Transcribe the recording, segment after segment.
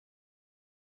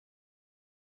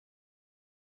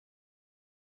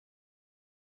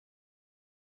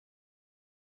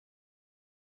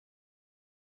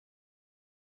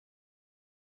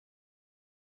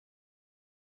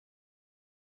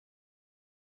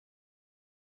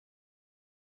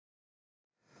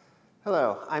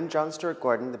Hello, I'm John Stewart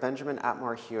Gordon, the Benjamin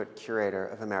Atmore Hewitt Curator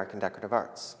of American Decorative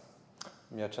Arts.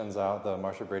 I'm Ye-Chen Zhao, the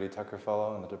Marsha Brady Tucker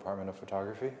Fellow in the Department of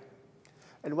Photography.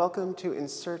 And welcome to In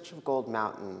Search of Gold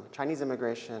Mountain, Chinese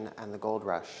Immigration and the Gold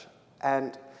Rush.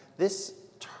 And this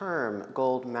term,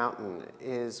 Gold Mountain,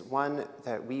 is one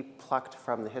that we plucked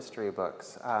from the history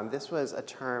books. This was a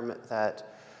term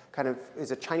that is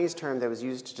a Chinese term that was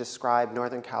used to describe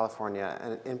Northern California,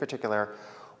 and in particular,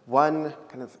 one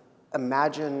kind of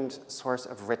imagined source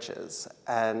of riches.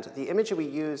 And the image that we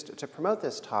used to promote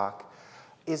this talk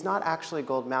is not actually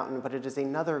Gold Mountain, but it is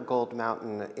another gold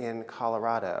mountain in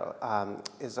Colorado.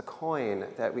 Is a coin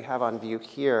that we have on view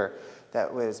here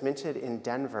that was minted in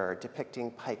Denver depicting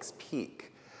Pikes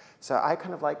Peak. So I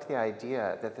kind of liked the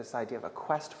idea that this idea of a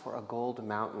quest for a gold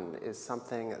mountain is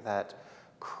something that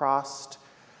crossed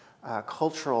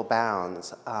cultural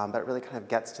bounds, but really kind of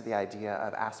gets to the idea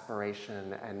of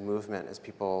aspiration and movement as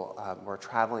people were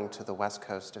traveling to the west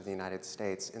coast of the United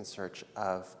States in search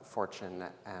of fortune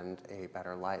and a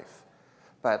better life.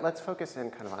 But let's focus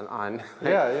in kind of on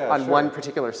Sure. one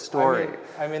particular story.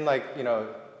 I mean, like, you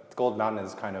know, Gold Mountain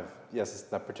is kind of, yes, it's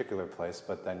that particular place,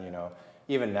 but then, you know,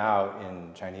 even now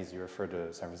in Chinese, you refer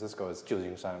to San Francisco as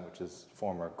Jiujingshan, which is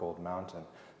former Gold Mountain.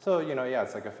 So, you know, yeah,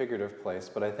 it's like a figurative place,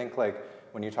 but I think, like,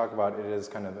 when you talk about it as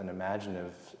kind of an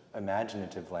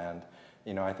imaginative land,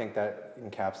 you know, I think that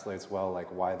encapsulates well,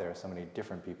 like, why there are so many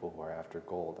different people who are after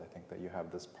gold. I think that you have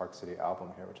this Park City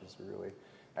album here, which is a really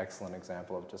excellent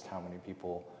example of just how many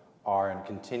people are and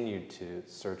continue to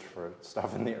search for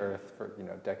stuff in the earth for, you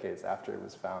know, decades after it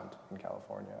was found in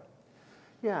California.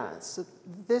 Yeah, so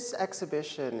this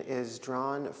exhibition is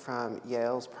drawn from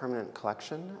Yale's permanent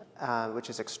collection,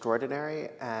 which is extraordinary,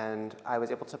 and I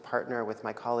was able to partner with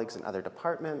my colleagues in other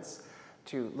departments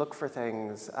to look for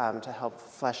things to help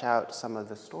flesh out some of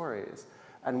the stories.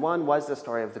 And one was the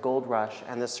story of the gold rush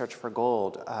and the search for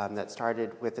gold that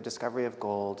started with the discovery of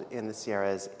gold in the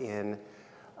Sierras in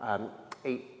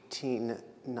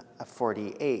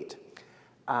 1848.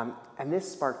 And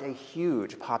this sparked a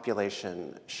huge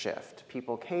population shift.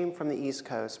 People came from the East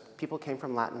Coast, people came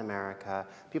from Latin America,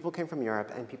 people came from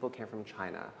Europe, and people came from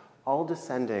China, all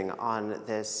descending on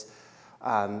this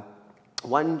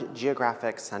one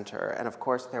geographic center. And of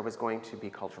course, there was going to be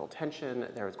cultural tension,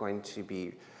 there was going to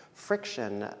be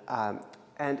friction,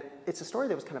 and it's a story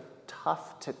that was kind of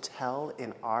tough to tell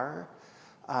in our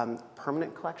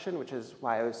permanent collection, which is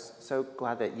why I was so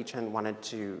glad that Ye-Chen wanted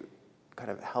to kind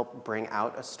of help bring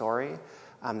out a story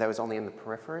that was only in the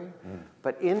periphery.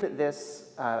 But in this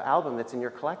album that's in your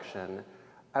collection,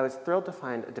 I was thrilled to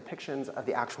find depictions of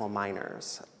the actual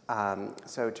miners.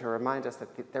 So to remind us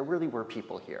that there really were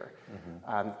people here.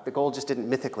 The gold just didn't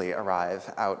mythically arrive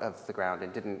out of the ground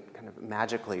and didn't kind of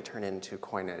magically turn into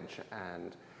coinage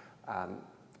and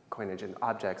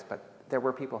objects, but there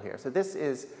were people here. So this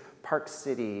is Park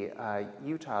City,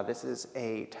 Utah. This is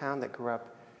a town that grew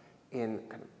up in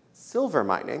kind of silver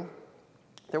mining.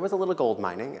 There was a little gold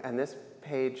mining, and this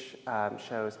page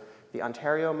shows the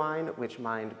Ontario mine, which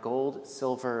mined gold,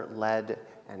 silver, lead,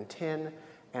 and tin,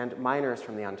 and miners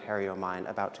from the Ontario mine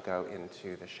about to go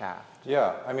into the shaft.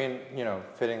 Yeah, I mean, you know,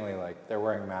 fittingly, like, they're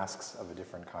wearing masks of a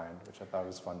different kind, which I thought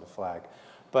was fun to flag.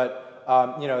 But,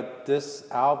 you know, this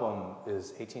album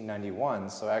is 1891,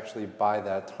 so actually by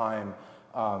that time,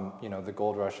 you know, the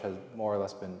gold rush has more or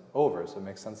less been over, so it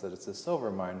makes sense that it's a silver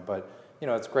mine. But, you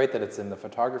know, it's great that it's in the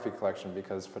photography collection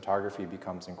because photography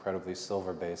becomes incredibly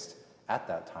silver-based at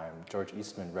that time. George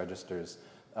Eastman registers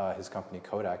his company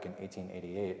Kodak in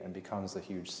 1888 and becomes a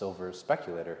huge silver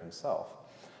speculator himself.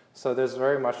 So there's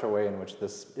very much a way in which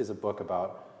this is a book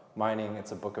about mining,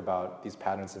 it's a book about these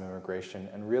patterns of immigration,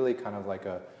 and really kind of like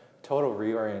a total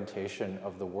reorientation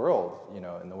of the world, you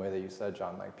know, in the way that you said,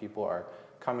 John, like people are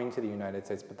coming to the United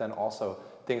States, but then also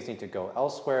things need to go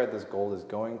elsewhere. This gold is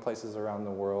going places around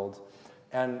the world.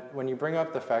 And when you bring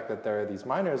up the fact that there are these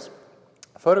miners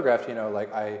photographed, you know,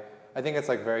 like I think it's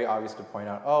like very obvious to point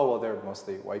out, oh, well, they're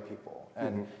mostly white people.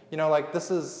 And, you know, like this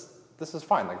is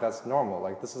fine, like that's normal.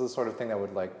 Like this is the sort of thing that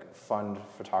would like fund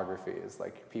photography, is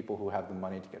like people who have the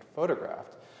money to get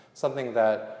photographed. Something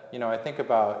that, you know, I think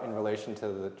about in relation to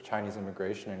the Chinese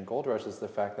immigration and gold rush is the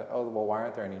fact that, oh, well, why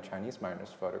aren't there any Chinese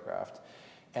miners photographed?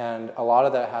 And a lot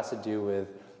of that has to do with,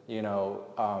 you know,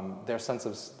 their sense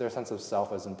of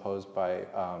self as imposed by,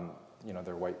 you know,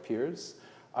 their white peers,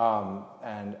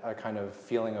 and a kind of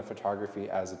feeling of photography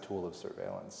as a tool of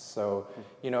surveillance. So,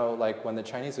 you know, like when the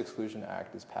Chinese Exclusion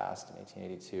Act is passed in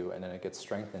 1882, and then it gets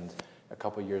strengthened a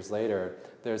couple years later,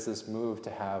 there's this move to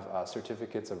have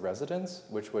certificates of residence,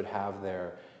 which would have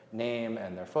their name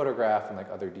and their photograph and like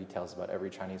other details about every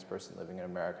Chinese person living in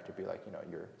America to be like, you know,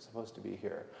 you're supposed to be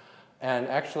here. And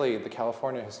actually, the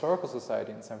California Historical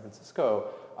Society in San Francisco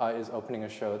is opening a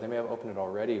show. They may have opened it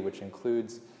already, which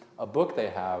includes a book they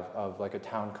have of like a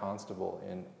town constable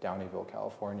in Downeyville,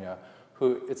 California,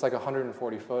 who it's like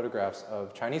 140 photographs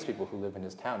of Chinese people who live in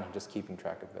his town and just keeping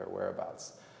track of their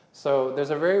whereabouts. So there's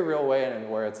a very real way in it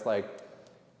where it's like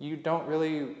you don't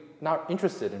really, not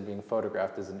interested in being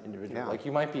photographed as an individual. Yeah. Like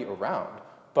you might be around,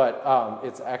 but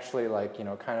it's actually like, you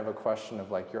know, kind of a question of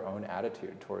like your own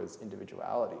attitude towards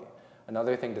individuality.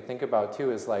 Another thing to think about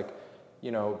too is like,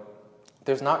 you know,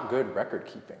 there's not good record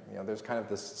keeping. You know, there's kind of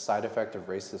this side effect of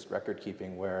racist record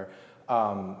keeping where,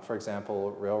 for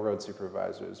example, railroad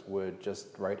supervisors would just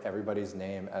write everybody's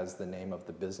name as the name of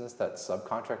the business that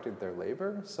subcontracted their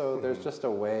labor. So there's just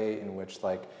a way in which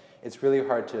like it's really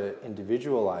hard to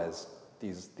individualize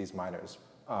these miners.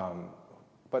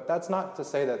 But that's not to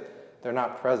say that they're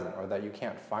not present or that you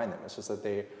can't find them. It's just that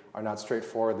they are not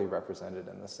straightforwardly represented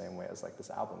in the same way as like this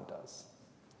album does.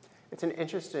 It's an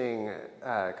interesting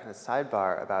kind of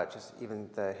sidebar about just even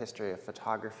the history of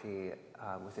photography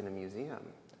within a museum.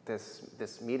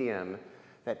 This medium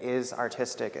that is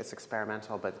artistic, it's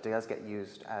experimental, but does get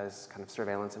used as kind of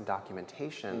surveillance and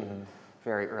documentation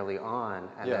very early on,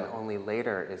 and then only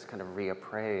later is kind of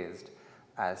reappraised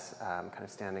as kind of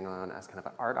standing alone as kind of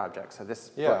an art object. So this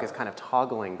book is kind of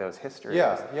toggling those histories.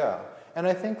 Yeah. And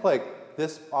I think like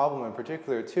this album in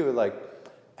particular too, like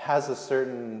has a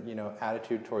certain, you know,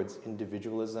 attitude towards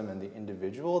individualism and the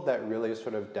individual that really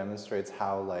sort of demonstrates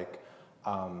how like,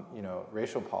 you know,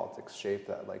 racial politics shape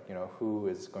that, like, you know, who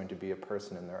is going to be a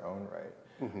person in their own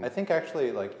right. I think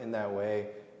actually like in that way,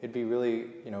 it'd be really,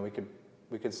 you know, we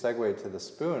could segue to the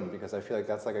spoon because I feel like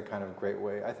that's like a kind of great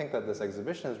way. I think that this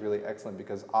exhibition is really excellent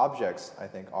because objects, I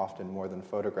think often more than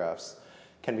photographs,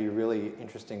 can be really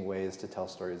interesting ways to tell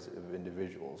stories of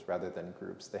individuals rather than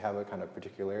groups. They have a kind of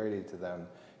particularity to them.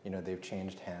 You know, they've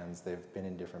changed hands, they've been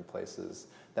in different places.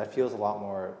 That feels a lot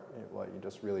more, well,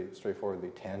 just really straightforwardly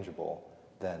tangible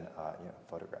than, you know,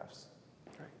 photographs.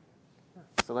 Great. Yeah.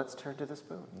 So let's turn to the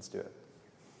spoon. Let's do it.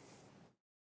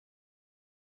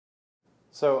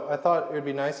 So I thought it would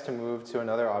be nice to move to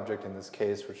another object in this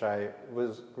case, which I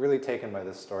was really taken by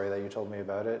this story that you told me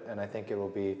about it, and I think it will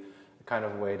be a kind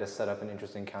of way to set up an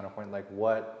interesting counterpoint, like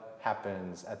what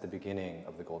happens at the beginning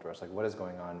of the gold rush, like what is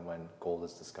going on when gold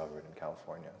is discovered in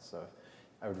California. So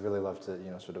I would really love to, you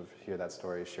know, sort of hear that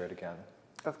story shared again.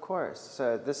 Of course.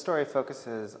 So this story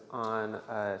focuses on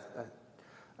a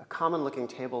common-looking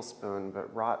tablespoon,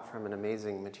 but wrought from an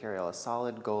amazing material, a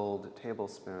solid gold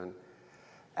tablespoon.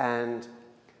 And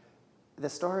the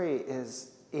story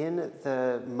is in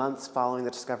the months following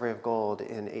the discovery of gold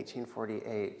in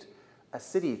 1848, a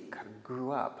city kind of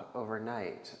grew up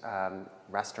overnight.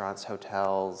 Restaurants,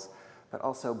 hotels, but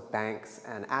also banks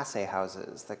and assay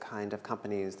houses, the kind of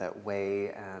companies that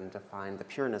weigh and define the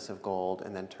pureness of gold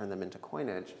and then turn them into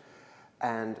coinage.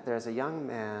 And there's a young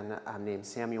man named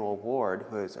Samuel Ward,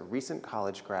 who is a recent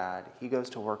college grad. He goes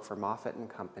to work for Moffett and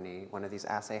Company, one of these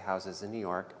assay houses in New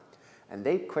York, and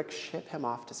they quick ship him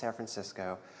off to San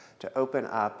Francisco to open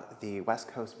up the West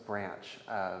Coast branch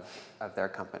of their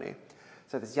company.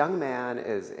 So this young man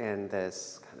is in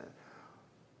this kind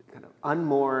of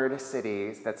unmoored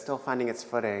city that's still finding its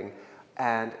footing,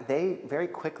 and they very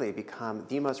quickly become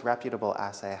the most reputable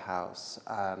assay house,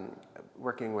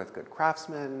 working with good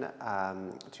craftsmen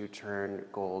to turn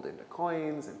gold into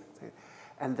coins.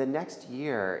 And the next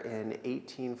year, in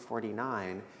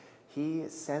 1849, he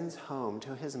sends home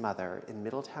to his mother in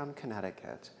Middletown,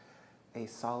 Connecticut, a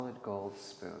solid gold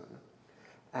spoon.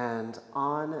 And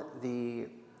on the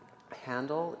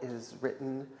handle is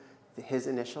written his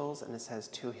initials, and it says,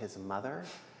 "To his mother."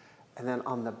 And then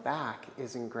on the back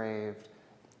is engraved,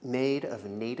 "Made of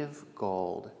native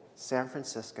gold, San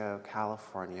Francisco,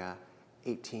 California,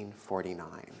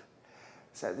 1849.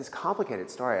 So this complicated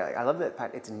story, I love the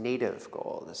fact it's native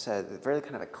gold. So very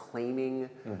kind of a claiming,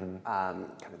 kind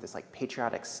of this like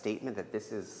patriotic statement that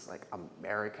this is like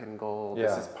American gold. Yeah.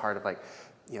 This is part of like,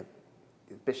 you know,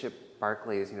 Bishop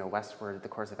Berkeley's, you know, westward the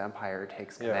course of empire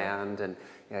takes command, and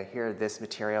you know, here this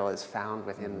material is found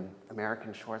within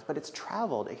American shores, but it's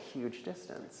traveled a huge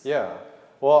distance. Yeah.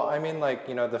 Well, I mean, like,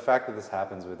 you know, the fact that this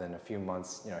happens within a few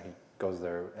months, you know, he goes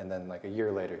there, and then like a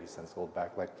year later he sends gold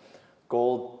back. Like,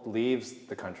 gold leaves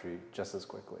the country just as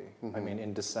quickly. I mean,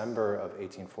 in December of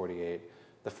 1848,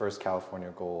 the first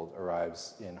California gold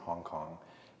arrives in Hong Kong,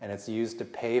 and it's used to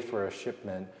pay for a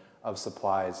shipment of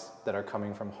supplies that are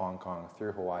coming from Hong Kong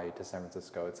through Hawaii to San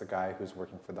Francisco. It's a guy who's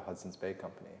working for the Hudson's Bay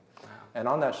Company. Wow. And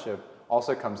on that ship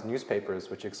also comes newspapers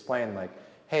which explain like,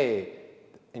 hey,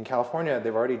 in California,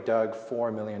 they've already dug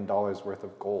 $4 million worth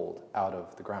of gold out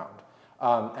of the ground.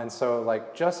 And so,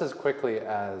 like, just as quickly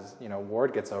as, you know,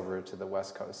 Ward gets over to the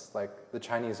West Coast, like, the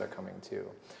Chinese are coming too.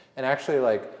 And actually,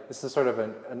 like, this is sort of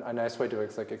a nice way to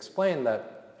like explain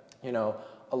that, you know,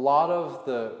 a lot of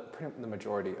the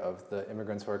majority of the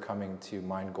immigrants who are coming to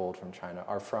mine gold from China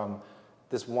are from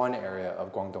this one area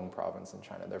of Guangdong province in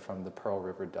China. They're from the Pearl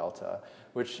River Delta,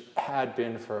 which had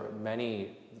been for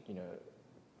many, you know,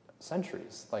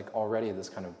 centuries, like already this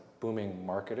kind of booming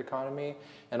market economy.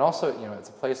 And also, you know, it's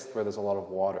a place where there's a lot of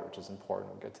water, which is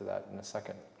important. We'll get to that in a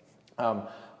second.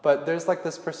 But there's like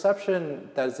this perception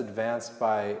that is advanced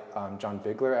by John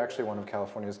Bigler, actually one of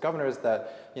California's governors,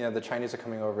 that, you know, the Chinese are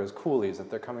coming over as coolies, that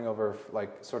they're coming over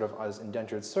like sort of as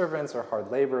indentured servants or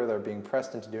hard labor, they're being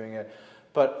pressed into doing it.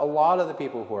 But a lot of the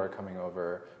people who are coming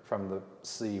over from the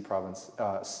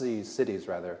sea cities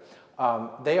rather,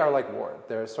 they are like Ward.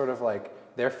 They're sort of like,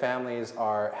 their families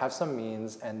have some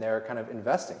means and they're kind of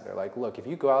investing. They're like, look, if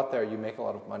you go out there, you make a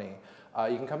lot of money,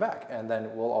 you can come back and then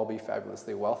we'll all be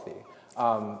fabulously wealthy.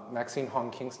 Maxine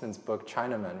Hong Kingston's book,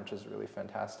 Chinaman, which is really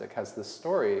fantastic, has this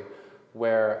story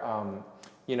where,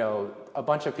 you know, a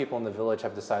bunch of people in the village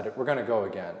have decided, we're gonna go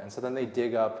again. And so then they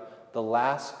dig up the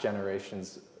last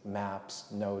generation's maps,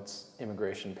 notes,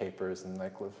 immigration papers, and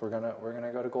like, we're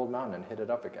gonna go to Gold Mountain and hit it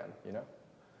up again, you know?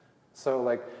 So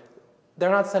like, they're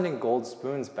not sending gold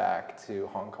spoons back to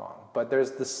Hong Kong, but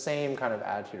there's the same kind of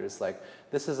attitude. It's like,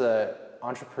 this is a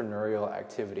entrepreneurial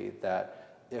activity that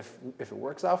if it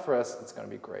works out for us, it's gonna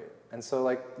be great. And so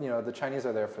like, you know, the Chinese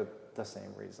are there for the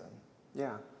same reason.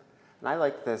 Yeah, and I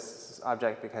like this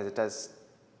object because it does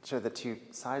show the two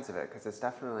sides of it, because it's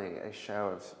definitely a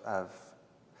show of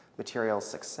material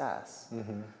success,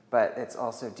 but it's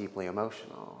also deeply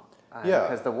emotional. Yeah.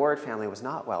 Because the Ward family was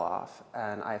not well off,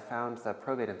 and I found the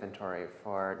probate inventory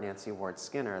for Nancy Ward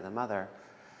Skinner, the mother,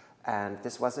 and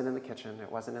this wasn't in the kitchen,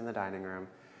 it wasn't in the dining room,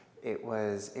 it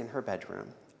was in her bedroom,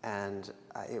 and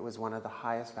it was one of the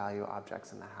highest value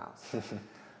objects in the house.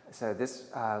 So this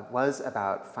was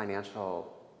about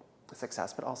financial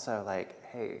success, but also like,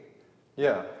 hey,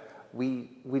 yeah, we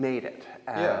made it,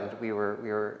 and we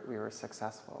were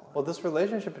successful. Well, this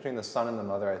relationship between the son and the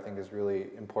mother, I think, is really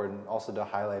important. Also, to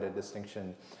highlight a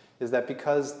distinction, is that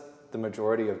because the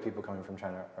majority of people coming from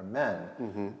China are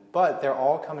men, but they're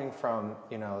all coming from,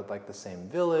 you know, like the same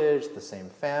village, the same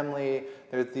family.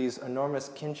 There's these enormous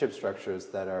kinship structures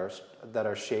that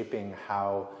are shaping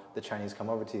how the Chinese come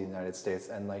over to the United States.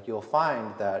 And like, you'll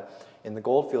find that in the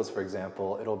gold fields, for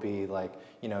example, it'll be like,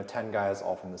 you know, 10 guys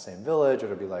all from the same village.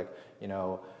 It'll be like, you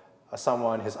know,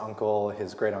 someone, his uncle,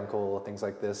 his great uncle, things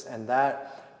like this. And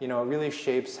that, you know, really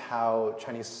shapes how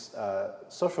Chinese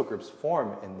social groups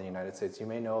form in the United States. You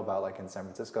may know about, like in San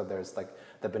Francisco, there's like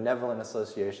the benevolent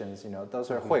associations, you know,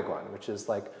 those are Huiguan, which is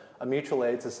like a mutual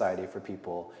aid society for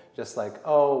people. Just like,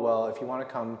 oh, well, if you want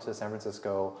to come to San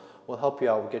Francisco, we'll help you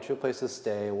out, we'll get you a place to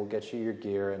stay, we'll get you your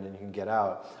gear, and then you can get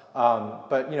out.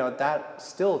 But, you know, that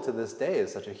still to this day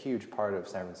is such a huge part of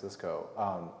San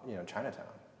Francisco, you know, Chinatown.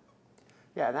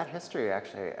 Yeah, and that history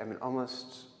actually, I mean,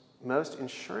 most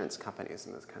insurance companies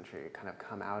in this country kind of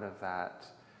come out of that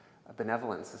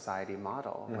benevolent society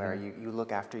model, where you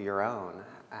look after your own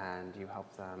and you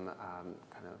help them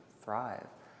kind of thrive.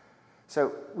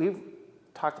 So we've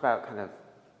talked about kind of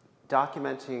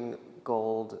documenting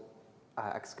gold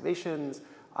excavations,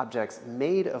 objects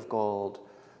made of gold,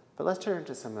 but let's turn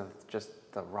to some of just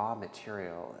the raw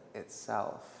material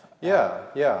itself.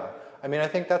 Yeah. I mean, I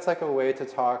think that's like a way to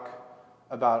talk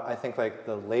about, I think, like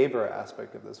the labor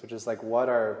aspect of this, which is like what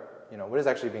is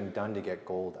actually being done to get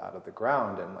gold out of the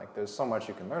ground. And like, there's so much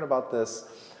you can learn about this.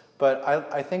 But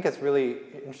I think it's really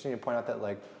interesting to point out that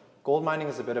like gold mining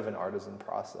is a bit of an artisan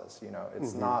process, you know,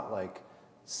 it's not like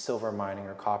silver mining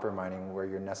or copper mining where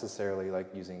you're necessarily like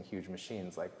using huge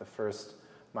machines. Like the first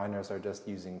miners are just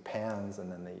using pans,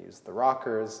 and then they use the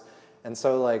rockers. And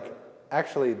so like,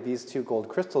 actually these two gold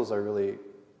crystals are really,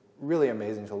 really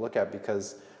amazing to look at,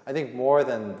 because I think more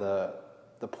than the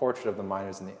portrait of the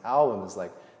miners in the album is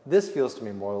like, this feels to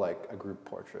me more like a group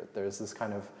portrait. There's this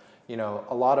kind of, you know,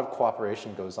 a lot of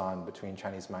cooperation goes on between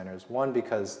Chinese miners. One,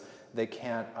 because they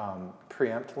can't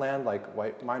preempt land like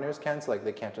white miners can, so like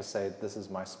they can't just say, this is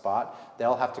my spot.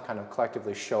 They'll have to kind of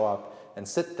collectively show up and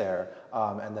sit there,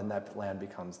 and then that land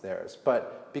becomes theirs.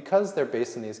 But because they're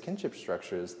based in these kinship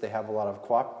structures, they have a lot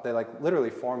of they like literally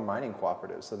form mining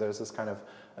cooperatives. So there's this kind of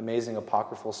amazing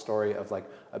apocryphal story of like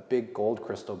a big gold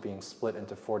crystal being split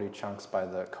into 40 chunks by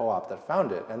the co-op that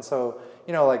found it. And so,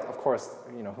 you know, like, of course,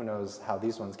 you know, who knows how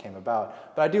these ones came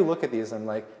about. But I do look at these and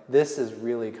like, this is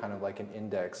really kind of like an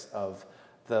index of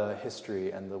the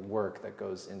history and the work that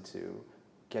goes into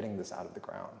getting this out of the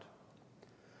ground.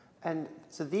 And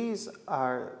so these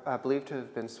are believed to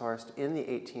have been sourced in the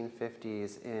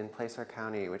 1850s in Placer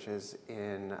County, which is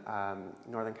in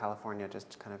Northern California,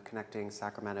 just kind of connecting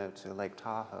Sacramento to Lake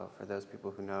Tahoe, for those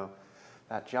people who know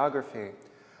that geography.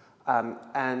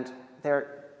 And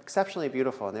they're exceptionally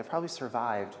beautiful, and they've probably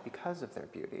survived because of their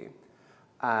beauty.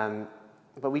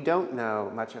 But we don't know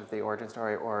much of the origin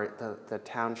story or the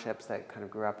townships that kind of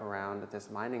grew up around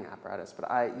this mining apparatus.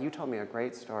 But you told me a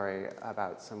great story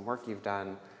about some work you've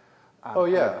done oh,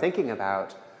 yeah. kind of thinking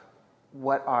about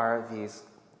what are these,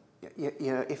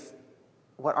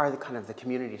 what are the kind of the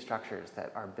community structures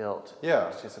that are built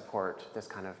to support this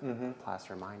kind of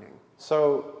placer mining?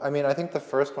 So, I mean, I think the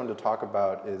first one to talk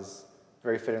about is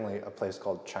very fittingly a place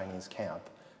called Chinese Camp,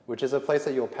 which is a place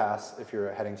that you'll pass if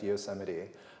you're heading to Yosemite.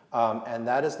 And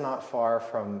that is not far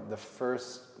from the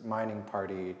first mining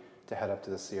party to head up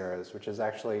to the Sierras, which is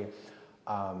actually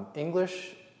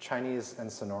English, Chinese, and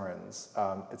Sonorans.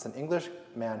 It's an English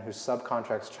man who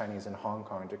subcontracts Chinese in Hong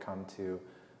Kong to come to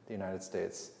the United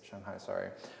States, Shanghai, sorry.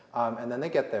 And then they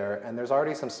get there, and there's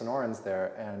already some Sonorans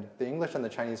there, and the English and the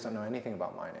Chinese don't know anything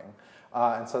about mining.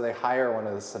 And so they hire one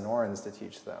of the Sonorans to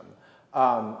teach them.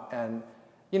 And,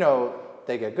 you know,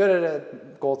 they get good at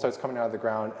it, gold starts coming out of the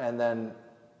ground, and then,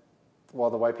 well,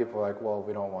 the white people are like, well,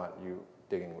 we don't want you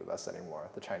digging with us anymore,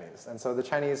 the Chinese. And so the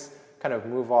Chinese kind of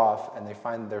move off, and they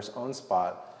find their own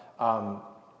spot.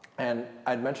 And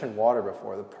I'd mentioned water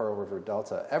before, the Pearl River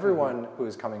Delta. Everyone who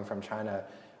is coming from China,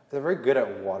 they're very good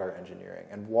at water engineering.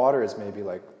 And water is maybe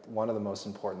like one of the most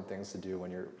important things to do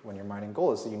when you're mining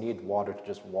gold, is that you need water to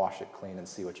just wash it clean and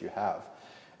see what you have.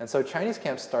 And so Chinese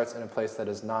Camp starts in a place that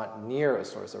is not near a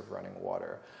source of running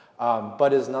water,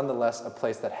 but is nonetheless a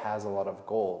place that has a lot of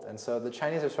gold. And so the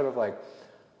Chinese are sort of like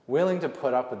willing to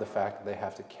put up with the fact that they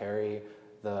have to carry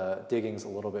the diggings a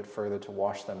little bit further to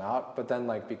wash them out, but then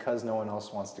like because no one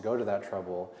else wants to go to that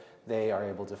trouble, they are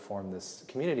able to form this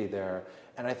community there.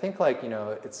 And I think like, you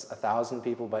know, it's 1,000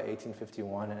 people by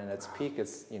 1851, and at its peak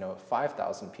it's, you know,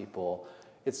 5,000 people.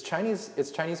 It's Chinese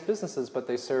businesses, but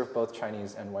they serve both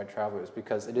Chinese and white travelers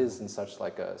because it is in such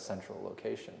like a central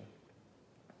location.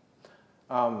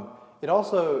 It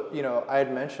also, you know, I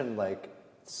had mentioned like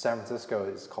San Francisco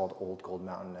is called Old Gold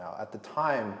Mountain now. At the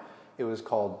time, it was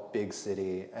called Big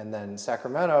City, and then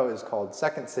Sacramento is called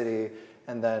Second City,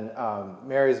 and then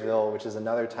Marysville, which is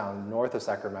another town north of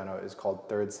Sacramento, is called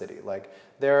Third City. Like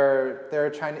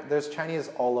there's Chinese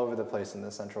all over the place in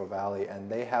the Central Valley, and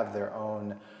they have their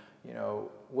own, you know,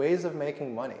 ways of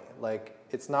making money. Like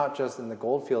it's not just in the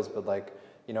gold fields, but like,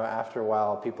 you know, after a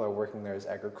while, people are working there as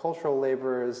agricultural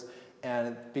laborers,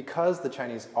 and because the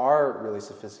Chinese are really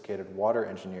sophisticated water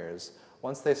engineers,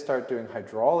 once they start doing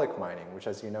hydraulic mining, which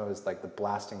as you know is like the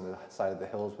blasting the side of the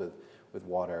hills with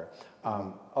water,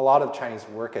 a lot of Chinese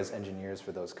work as engineers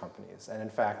for those companies. And in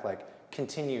fact, like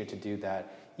continue to do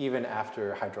that even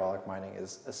after hydraulic mining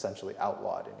is essentially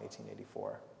outlawed in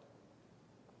 1884.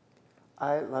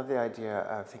 I love the idea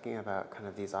of thinking about kind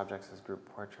of these objects as group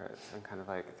portraits and kind of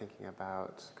like thinking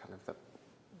about kind of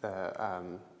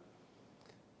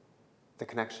the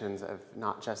connections of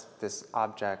not just this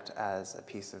object as a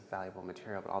piece of valuable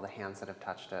material, but all the hands that have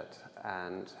touched it,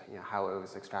 and you know how it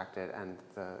was extracted, and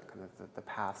the kind of the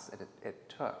paths it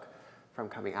took from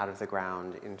coming out of the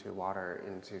ground into water,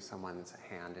 into someone's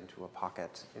hand, into a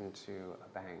pocket, into a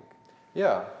bank.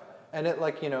 Yeah, and it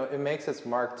like, you know, it makes its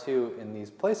mark too in these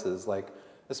places, like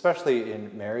especially in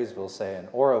Marysville, say, and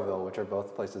Oroville, which are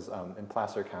both places in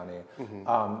Placer County.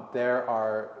 There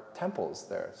are temples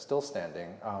there still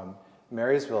standing.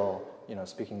 Marysville, you know,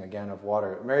 speaking again of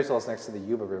water, Marysville is next to the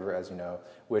Yuba River, as you know,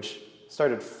 which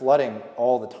started flooding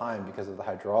all the time because of the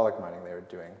hydraulic mining they were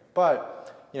doing.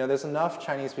 But, you know, there's enough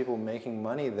Chinese people making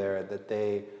money there that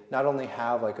they not only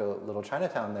have like a little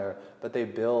Chinatown there, but they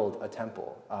build a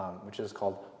temple, which is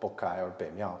called Bokai or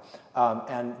Beimiao.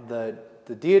 And the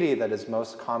deity that is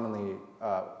most commonly,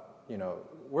 you know,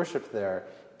 worshipped there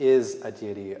is a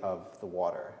deity of the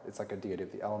water. It's like a deity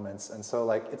of the elements, and so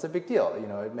like it's a big deal. You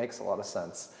know, it makes a lot of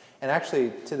sense. And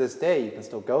actually, to this day, you can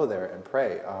still go there and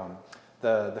pray.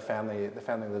 The family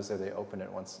lives there. They open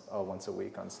it once a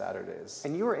week on Saturdays.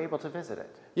 And you were able to visit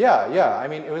it. Yeah. I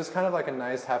mean, it was kind of like a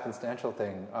nice happenstantial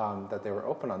thing that they were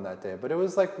open on that day. But it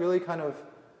was like really kind of.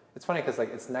 It's funny because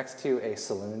like it's next to a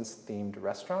saloon-themed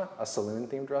restaurant.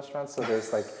 So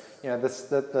there's like, you know,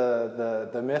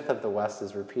 the myth of the West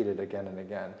is repeated again and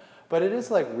again. But it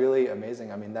is like really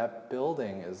amazing. I mean, that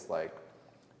building is like,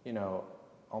 you know,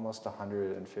 almost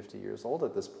 150 years old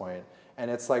at this point, and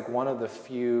it's like one of the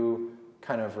few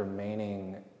kind of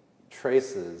remaining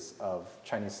traces of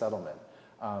Chinese settlement,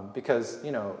 because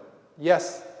you know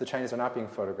yes, the Chinese are not being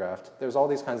photographed. There's all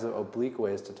these kinds of oblique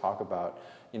ways to talk about,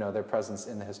 their presence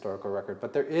in the historical record.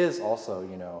 But there is also,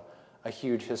 a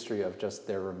huge history of just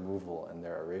their removal and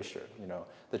their erasure.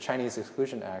 The Chinese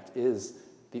Exclusion Act is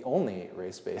the only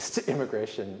race-based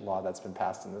immigration law that's been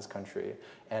passed in this country.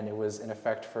 And it was in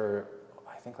effect for,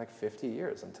 I think, like 50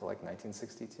 years until like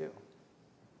 1962.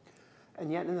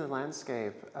 And yet in the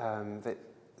landscape,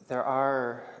 there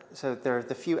are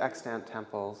the few extant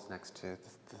temples next to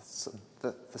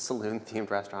the saloon-themed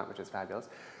restaurant, which is fabulous.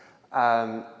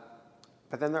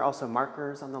 But then there are also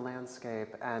markers on the landscape,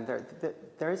 and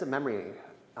there is a memory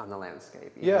on the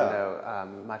landscape, even though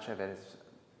much of it is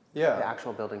the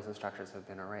actual buildings and structures have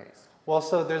been erased. Well,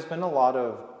 so there's been a lot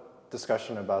of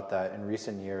discussion about that in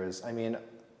recent years. I mean,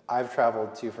 I've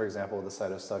traveled to, for example, the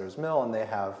site of Sutter's Mill, and they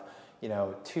have,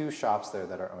 2 shops there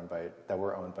that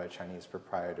were owned by Chinese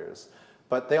proprietors.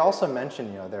 But they also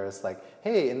mention, there's like,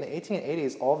 hey, in the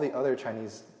 1880s, all the other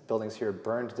Chinese buildings here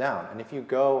burned down. And if you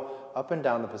go up and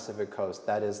down the Pacific coast,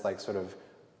 that is like sort of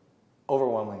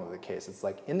overwhelmingly the case. It's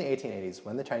like in the 1880s,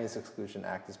 when the Chinese Exclusion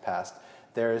Act is passed,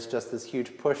 there is just this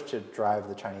huge push to drive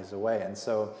the Chinese away. And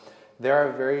so there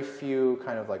are very few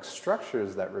kind of like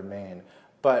structures that remain.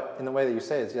 But in the way that you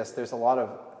say is, yes, there's a lot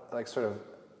of like sort of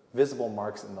visible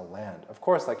marks in the land. Of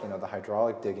course, like, the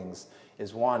hydraulic diggings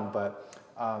is one, but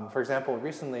for example,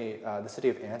 recently the city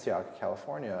of Antioch,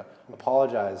 California,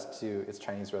 apologized to its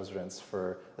Chinese residents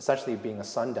for essentially being a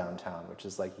sundown town, which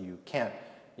is like you can't,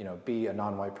 be a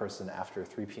non-white person after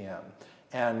 3 p.m.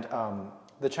 And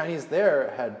the Chinese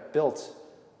there had built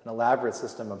an elaborate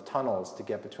system of tunnels to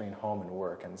get between home and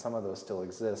work, and some of those still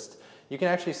exist. You can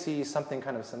actually see something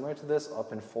kind of similar to this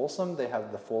up in Folsom. They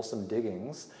have the Folsom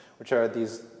Diggings, which are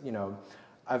these,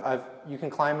 you can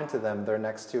climb into them. They're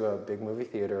next to a big movie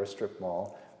theater, a strip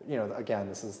mall. Again,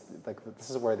 this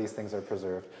is where these things are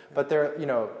preserved. But they're,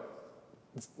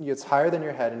 it's higher than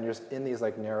your head, and you're just in these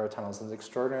like narrow tunnels. And it's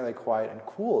extraordinarily quiet and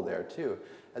cool there too.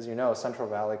 As you know, Central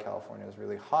Valley, California is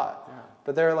really hot. Yeah.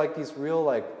 But there are like these real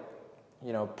like,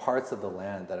 parts of the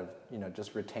land that have,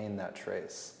 just retained that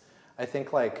trace. I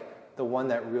think like the one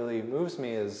that really moves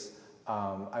me is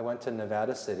I went to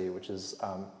Nevada City, which is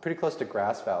pretty close to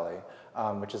Grass Valley,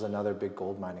 which is another big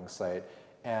gold mining site.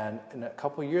 And a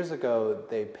couple years ago,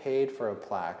 they paid for a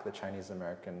plaque, the Chinese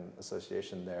American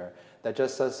Association there, that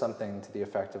just says something to the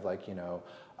effect of like, to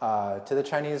the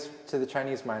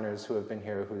Chinese miners who have been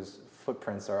here, whose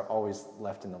footprints are always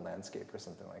left in the landscape or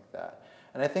something like that.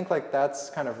 And I think like that's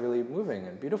kind of really moving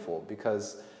and beautiful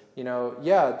because,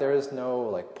 there is no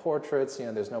like portraits,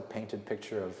 there's no painted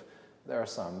picture of, there are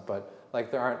some, but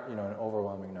like there aren't, an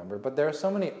overwhelming number. But there are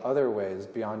so many other ways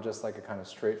beyond just like a kind of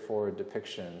straightforward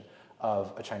depiction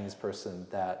of a Chinese person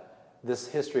that this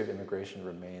history of immigration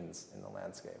remains in the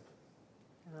landscape.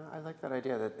 I like that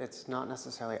idea that it's not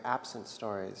necessarily absent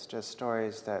stories, just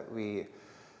stories that we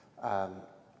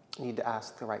need to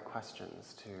ask the right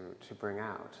questions to bring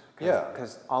out.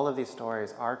 Because all of these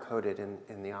stories are coded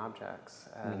in the objects.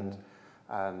 And,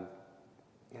 and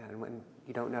when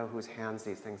you don't know whose hands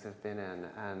these things have been in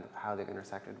and how they've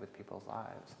intersected with people's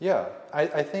lives. Yeah,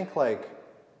 I think like,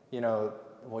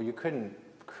 well, you couldn't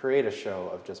create a show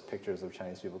of just pictures of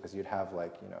Chinese people because you'd have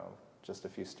like, just a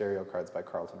few stereo cards by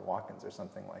Carlton Watkins or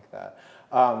something like that.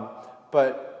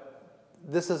 But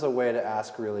this is a way to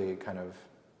ask really kind of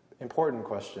important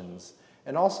questions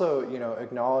and also,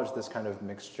 acknowledge this kind of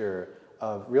mixture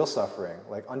of real suffering,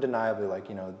 like undeniably, like,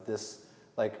 this,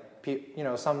 like,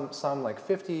 some like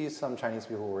 50, some Chinese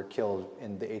people were killed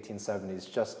in the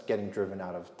 1870s just getting driven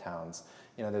out of towns.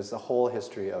 There's a whole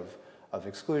history of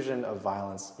exclusion, of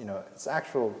violence.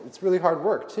 It's really hard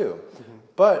work too. Mm-hmm.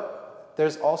 But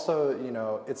there's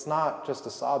also, it's not just a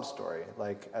sob story.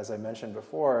 Like, as I mentioned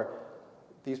before,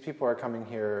 these people are coming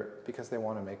here because they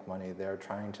want to make money. They're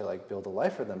trying to like build a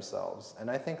life for themselves. And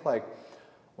I think like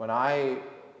when I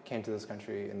came to this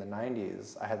country in the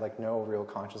 90s, I had like no real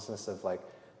consciousness of like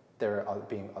there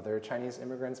being other Chinese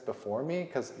immigrants before me,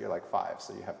 because you're like 5,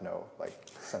 so you have no like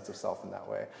sense of self in that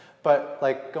way. But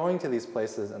like going to these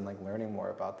places and like learning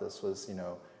more about this was,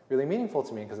 really meaningful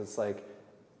to me, because it's like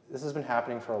this has been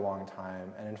happening for a long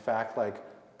time, and in fact, like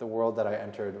the world that I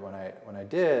entered when I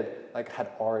did, like had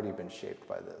already been shaped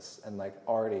by this, and like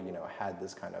already, had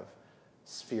this kind of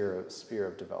sphere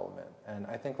of development. And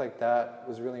I think like that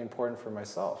was really important for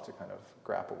myself to kind of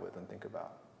grapple with and think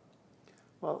about.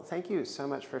 Well, thank you so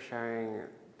much for sharing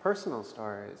personal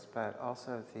stories, but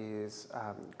also these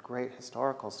great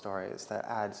historical stories that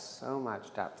add so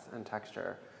much depth and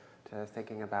texture to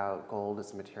thinking about gold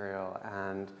as a material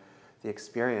and the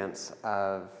experience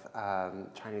of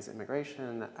Chinese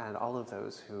immigration and all of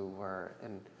those who were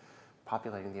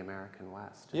populating the American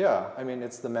West. Yeah, I mean,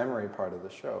 it's the memory part of the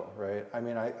show, right? I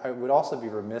mean, I would also be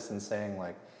remiss in saying,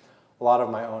 like, a lot of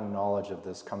my own knowledge of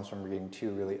this comes from reading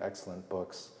two really excellent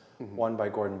books. One by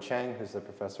Gordon Chang, who's a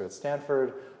professor at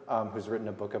Stanford, who's written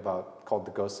a book called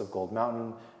The Ghosts of Gold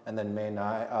Mountain, and then Mei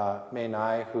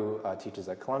Nai, who teaches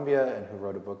at Columbia and who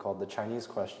wrote a book called The Chinese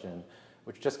Question,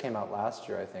 which just came out last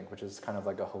year, I think, which is kind of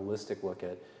like a holistic look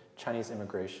at Chinese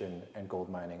immigration and gold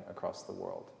mining across the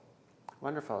world.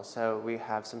 Wonderful. So we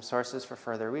have some sources for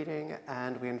further reading,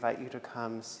 and we invite you to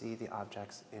come see the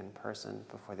objects in person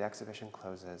before the exhibition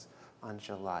closes on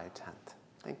July 10th.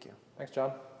 Thank you. Thanks,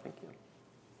 John. Thank you.